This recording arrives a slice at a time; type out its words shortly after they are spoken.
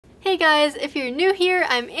Hey guys, if you're new here,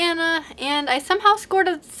 I'm Anna, and I somehow scored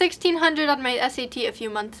a 1600 on my SAT a few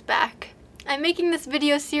months back. I'm making this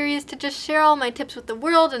video series to just share all my tips with the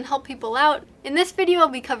world and help people out. In this video I'll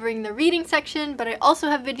be covering the reading section, but I also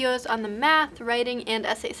have videos on the math, writing, and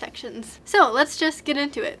essay sections. So let's just get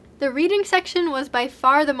into it. The reading section was by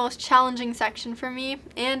far the most challenging section for me,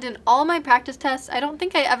 and in all my practice tests I don't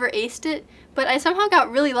think I ever aced it, but I somehow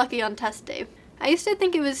got really lucky on test day. I used to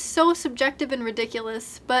think it was so subjective and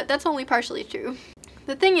ridiculous, but that's only partially true.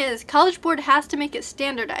 The thing is, College Board has to make it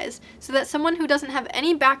standardized so that someone who doesn't have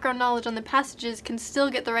any background knowledge on the passages can still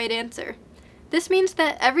get the right answer. This means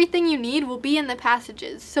that everything you need will be in the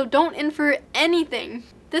passages, so don't infer anything.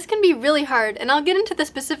 This can be really hard, and I'll get into the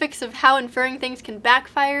specifics of how inferring things can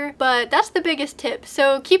backfire, but that's the biggest tip,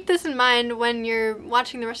 so keep this in mind when you're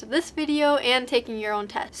watching the rest of this video and taking your own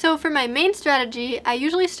test. So for my main strategy, I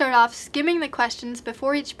usually start off skimming the questions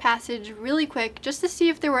before each passage really quick just to see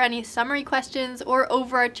if there were any summary questions or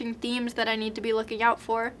overarching themes that I need to be looking out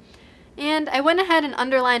for. And I went ahead and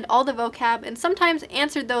underlined all the vocab and sometimes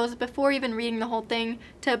answered those before even reading the whole thing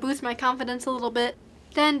to boost my confidence a little bit.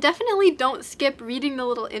 Then definitely don't skip reading the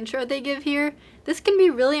little intro they give here. This can be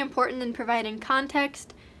really important in providing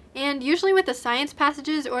context, and usually with the science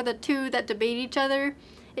passages or the two that debate each other,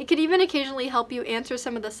 it could even occasionally help you answer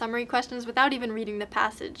some of the summary questions without even reading the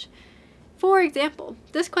passage. For example,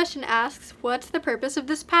 this question asks, what's the purpose of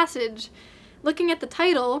this passage? Looking at the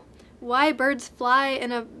title, why birds fly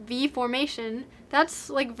in a V formation, that's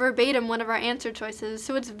like verbatim one of our answer choices,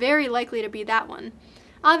 so it's very likely to be that one.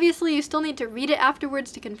 Obviously, you still need to read it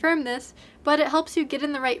afterwards to confirm this, but it helps you get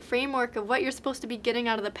in the right framework of what you're supposed to be getting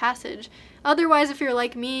out of the passage. Otherwise, if you're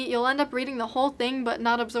like me, you'll end up reading the whole thing but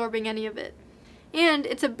not absorbing any of it. And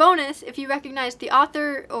it's a bonus if you recognize the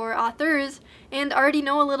author or authors and already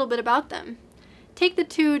know a little bit about them. Take the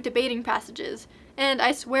two debating passages, and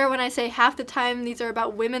I swear when I say half the time these are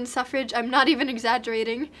about women's suffrage, I'm not even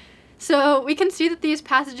exaggerating. So we can see that these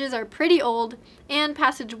passages are pretty old, and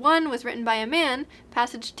passage 1 was written by a man,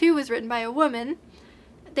 passage 2 was written by a woman.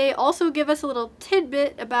 They also give us a little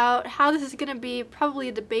tidbit about how this is going to be probably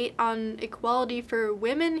a debate on equality for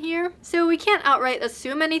women here. So we can't outright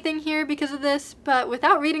assume anything here because of this, but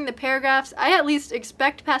without reading the paragraphs, I at least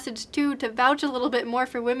expect passage 2 to vouch a little bit more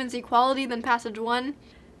for women's equality than passage 1.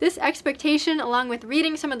 This expectation, along with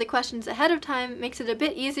reading some of the questions ahead of time, makes it a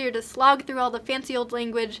bit easier to slog through all the fancy old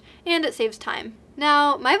language, and it saves time.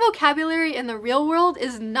 Now, my vocabulary in the real world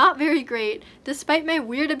is not very great, despite my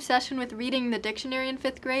weird obsession with reading the dictionary in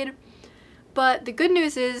 5th grade. But the good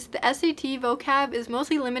news is, the SAT vocab is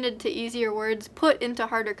mostly limited to easier words put into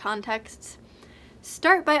harder contexts.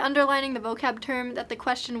 Start by underlining the vocab term that the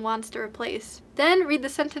question wants to replace. Then read the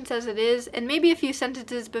sentence as it is, and maybe a few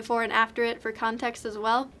sentences before and after it for context as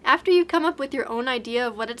well. After you come up with your own idea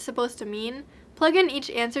of what it's supposed to mean, plug in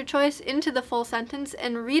each answer choice into the full sentence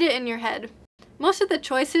and read it in your head. Most of the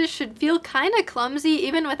choices should feel kinda clumsy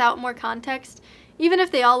even without more context, even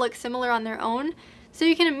if they all look similar on their own, so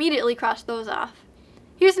you can immediately cross those off.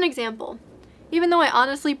 Here's an example. Even though I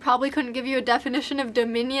honestly probably couldn't give you a definition of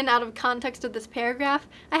dominion out of context of this paragraph,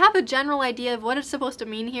 I have a general idea of what it's supposed to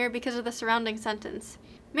mean here because of the surrounding sentence.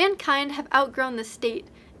 Mankind have outgrown the state,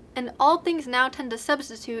 and all things now tend to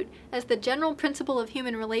substitute, as the general principle of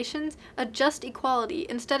human relations, a just equality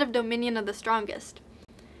instead of dominion of the strongest.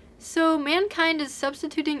 So mankind is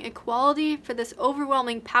substituting equality for this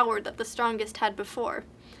overwhelming power that the strongest had before.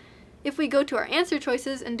 If we go to our answer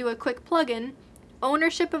choices and do a quick plug-in,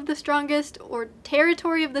 ownership of the strongest or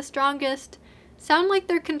territory of the strongest sound like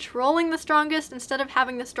they're controlling the strongest instead of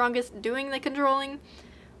having the strongest doing the controlling,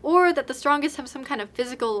 or that the strongest have some kind of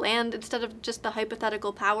physical land instead of just the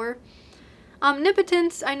hypothetical power.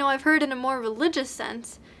 Omnipotence I know I've heard in a more religious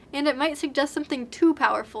sense, and it might suggest something too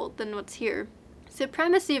powerful than what's here.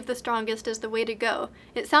 Supremacy of the strongest is the way to go.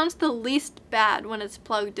 It sounds the least bad when it's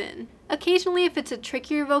plugged in. Occasionally, if it's a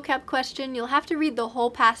trickier vocab question, you'll have to read the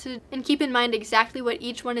whole passage and keep in mind exactly what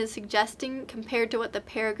each one is suggesting compared to what the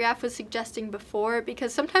paragraph was suggesting before,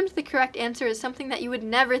 because sometimes the correct answer is something that you would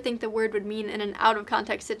never think the word would mean in an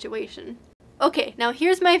out-of-context situation. Okay, now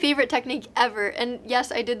here's my favorite technique ever, and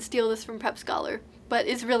yes, I did steal this from Prep Scholar, but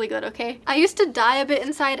it's really good, okay? I used to die a bit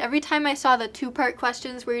inside every time I saw the two-part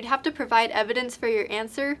questions where you'd have to provide evidence for your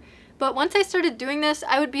answer, but once I started doing this,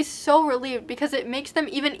 I would be so relieved because it makes them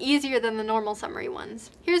even easier than the normal summary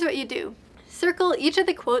ones. Here's what you do. Circle each of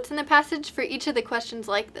the quotes in the passage for each of the questions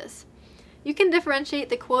like this. You can differentiate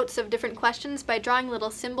the quotes of different questions by drawing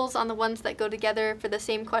little symbols on the ones that go together for the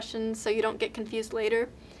same questions so you don't get confused later.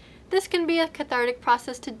 This can be a cathartic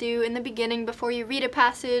process to do in the beginning before you read a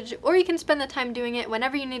passage, or you can spend the time doing it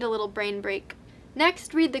whenever you need a little brain break.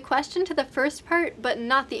 Next, read the question to the first part, but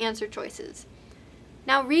not the answer choices.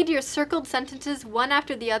 Now read your circled sentences one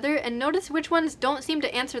after the other and notice which ones don't seem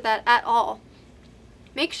to answer that at all.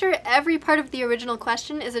 Make sure every part of the original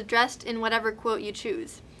question is addressed in whatever quote you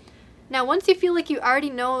choose. Now once you feel like you already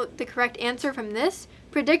know the correct answer from this,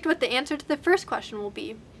 predict what the answer to the first question will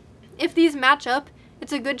be. If these match up,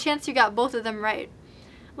 it's a good chance you got both of them right.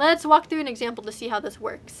 Let's walk through an example to see how this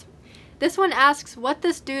works. This one asks what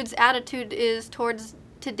this dude's attitude is towards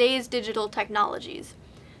today's digital technologies.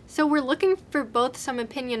 So we're looking for both some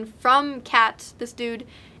opinion from Kat, this dude,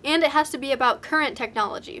 and it has to be about current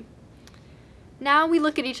technology. Now we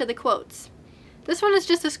look at each of the quotes. This one is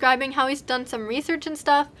just describing how he's done some research and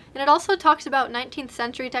stuff, and it also talks about 19th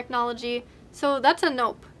century technology, so that's a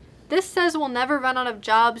nope. This says we'll never run out of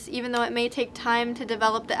jobs, even though it may take time to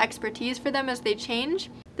develop the expertise for them as they change.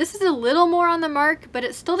 This is a little more on the mark, but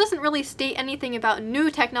it still doesn't really state anything about new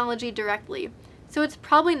technology directly, so it's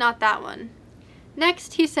probably not that one.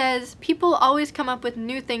 Next, he says, people always come up with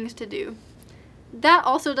new things to do. That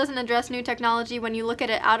also doesn't address new technology when you look at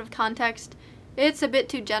it out of context. It's a bit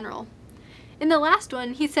too general. In the last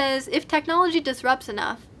one, he says, if technology disrupts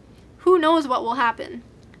enough, who knows what will happen?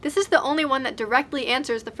 This is the only one that directly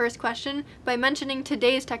answers the first question by mentioning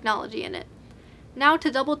today's technology in it. Now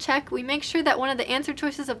to double check, we make sure that one of the answer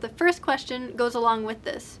choices of the first question goes along with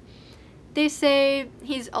this. They say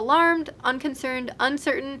he's alarmed, unconcerned,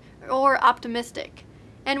 uncertain, or optimistic.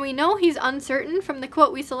 And we know he's uncertain from the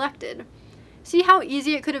quote we selected. See how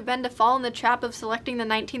easy it could have been to fall in the trap of selecting the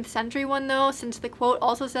 19th century one though, since the quote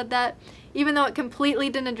also said that, even though it completely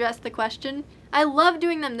didn't address the question? I love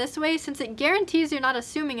doing them this way since it guarantees you're not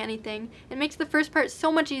assuming anything. It makes the first part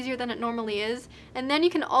so much easier than it normally is, and then you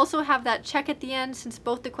can also have that check at the end since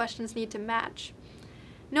both the questions need to match.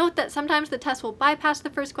 Note that sometimes the test will bypass the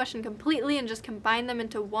first question completely and just combine them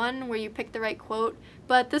into one where you pick the right quote,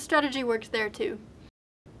 but this strategy works there too.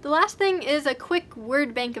 The last thing is a quick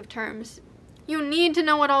word bank of terms. You need to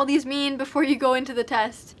know what all these mean before you go into the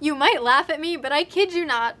test. You might laugh at me, but I kid you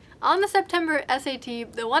not. On the September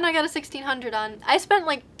SAT, the one I got a 1600 on, I spent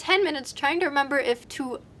like 10 minutes trying to remember if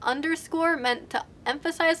to underscore meant to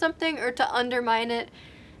emphasize something or to undermine it.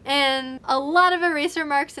 And a lot of eraser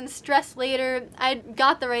marks and stress later. I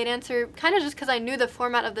got the right answer, kind of just because I knew the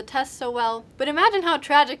format of the test so well. But imagine how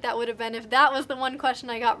tragic that would have been if that was the one question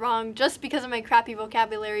I got wrong just because of my crappy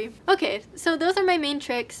vocabulary. Okay, so those are my main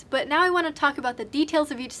tricks, but now I want to talk about the details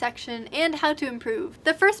of each section and how to improve.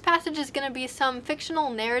 The first passage is going to be some fictional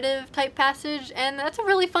narrative type passage, and that's a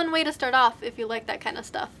really fun way to start off if you like that kind of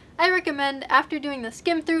stuff. I recommend, after doing the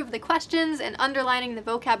skim through of the questions and underlining the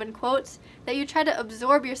vocab and quotes, that you try to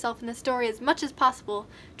absorb yourself in the story as much as possible.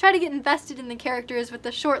 Try to get invested in the characters with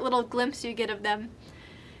the short little glimpse you get of them.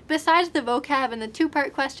 Besides the vocab and the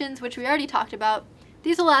two-part questions, which we already talked about,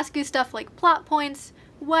 these will ask you stuff like plot points,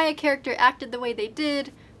 why a character acted the way they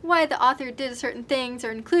did, why the author did certain things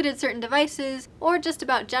or included certain devices, or just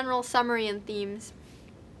about general summary and themes.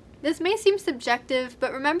 This may seem subjective,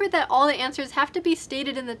 but remember that all the answers have to be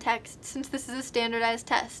stated in the text since this is a standardized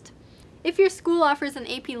test. If your school offers an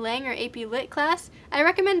AP Lang or AP Lit class, I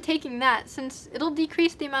recommend taking that since it'll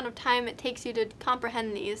decrease the amount of time it takes you to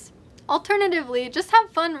comprehend these. Alternatively, just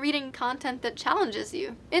have fun reading content that challenges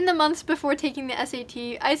you. In the months before taking the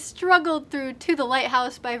SAT, I struggled through To the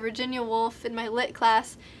Lighthouse by Virginia Woolf in my Lit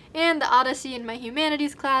class, and The Odyssey in my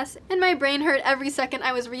Humanities class, and my brain hurt every second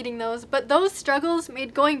I was reading those, but those struggles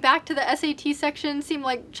made going back to the SAT section seem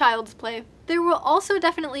like child's play. There will also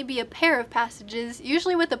definitely be a pair of passages,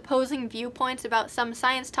 usually with opposing viewpoints about some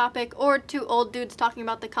science topic or two old dudes talking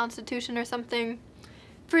about the Constitution or something.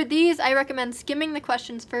 For these, I recommend skimming the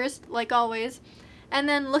questions first, like always, and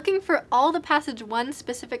then looking for all the passage 1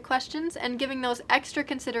 specific questions and giving those extra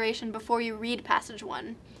consideration before you read passage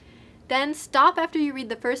 1. Then stop after you read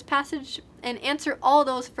the first passage and answer all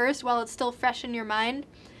those first while it's still fresh in your mind.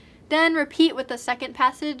 Then repeat with the second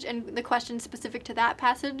passage and the questions specific to that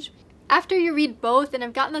passage. After you read both and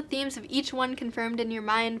have gotten the themes of each one confirmed in your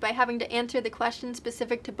mind by having to answer the questions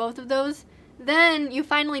specific to both of those, then you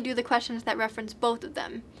finally do the questions that reference both of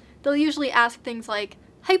them. They'll usually ask things like,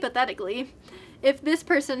 hypothetically, if this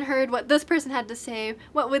person heard what this person had to say,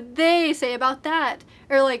 what would they say about that?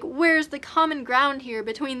 Or like, where's the common ground here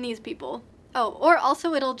between these people? Oh, or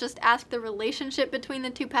also it'll just ask the relationship between the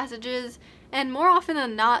two passages, and more often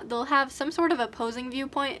than not, they'll have some sort of opposing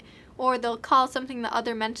viewpoint, or they'll call something the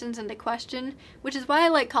other mentions into question, which is why I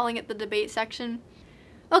like calling it the debate section.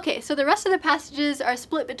 Okay, so the rest of the passages are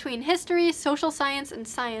split between history, social science, and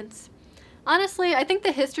science. Honestly, I think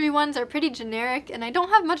the history ones are pretty generic, and I don't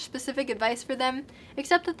have much specific advice for them,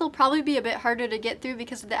 except that they'll probably be a bit harder to get through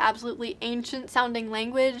because of the absolutely ancient-sounding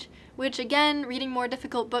language, which again, reading more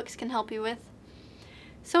difficult books can help you with.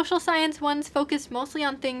 Social science ones focus mostly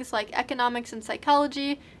on things like economics and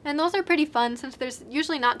psychology, and those are pretty fun since there's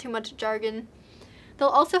usually not too much jargon. They'll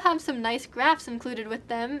also have some nice graphs included with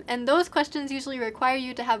them, and those questions usually require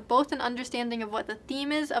you to have both an understanding of what the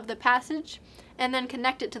theme is of the passage, and then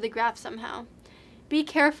connect it to the graph somehow. Be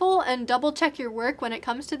careful and double check your work when it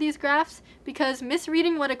comes to these graphs, because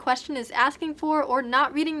misreading what a question is asking for or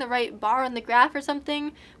not reading the right bar on the graph or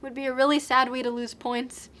something would be a really sad way to lose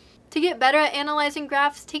points. To get better at analyzing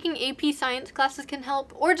graphs, taking AP science classes can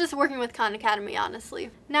help, or just working with Khan Academy,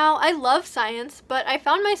 honestly. Now, I love science, but I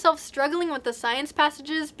found myself struggling with the science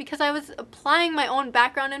passages because I was applying my own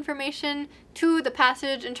background information to the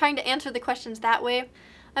passage and trying to answer the questions that way.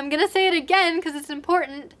 I'm gonna say it again because it's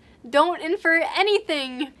important. Don't infer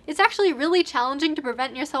anything! It's actually really challenging to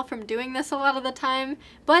prevent yourself from doing this a lot of the time,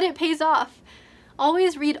 but it pays off.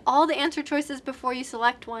 Always read all the answer choices before you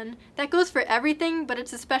select one. That goes for everything, but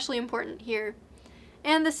it's especially important here.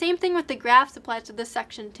 And the same thing with the graphs applies to this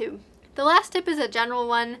section too. The last tip is a general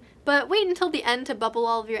one, but wait until the end to bubble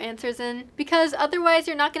all of your answers in, because otherwise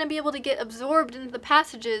you're not going to be able to get absorbed into the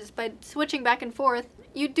passages by switching back and forth.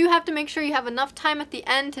 You do have to make sure you have enough time at the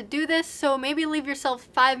end to do this, so maybe leave yourself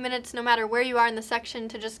 5 minutes no matter where you are in the section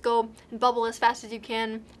to just go and bubble as fast as you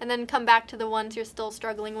can, and then come back to the ones you're still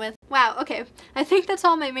struggling with. Wow, okay. I think that's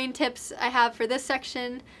all my main tips I have for this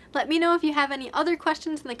section. Let me know if you have any other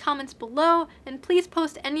questions in the comments below, and please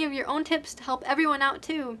post any of your own tips to help everyone out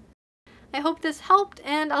too. I hope this helped,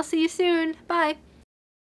 and I'll see you soon. Bye!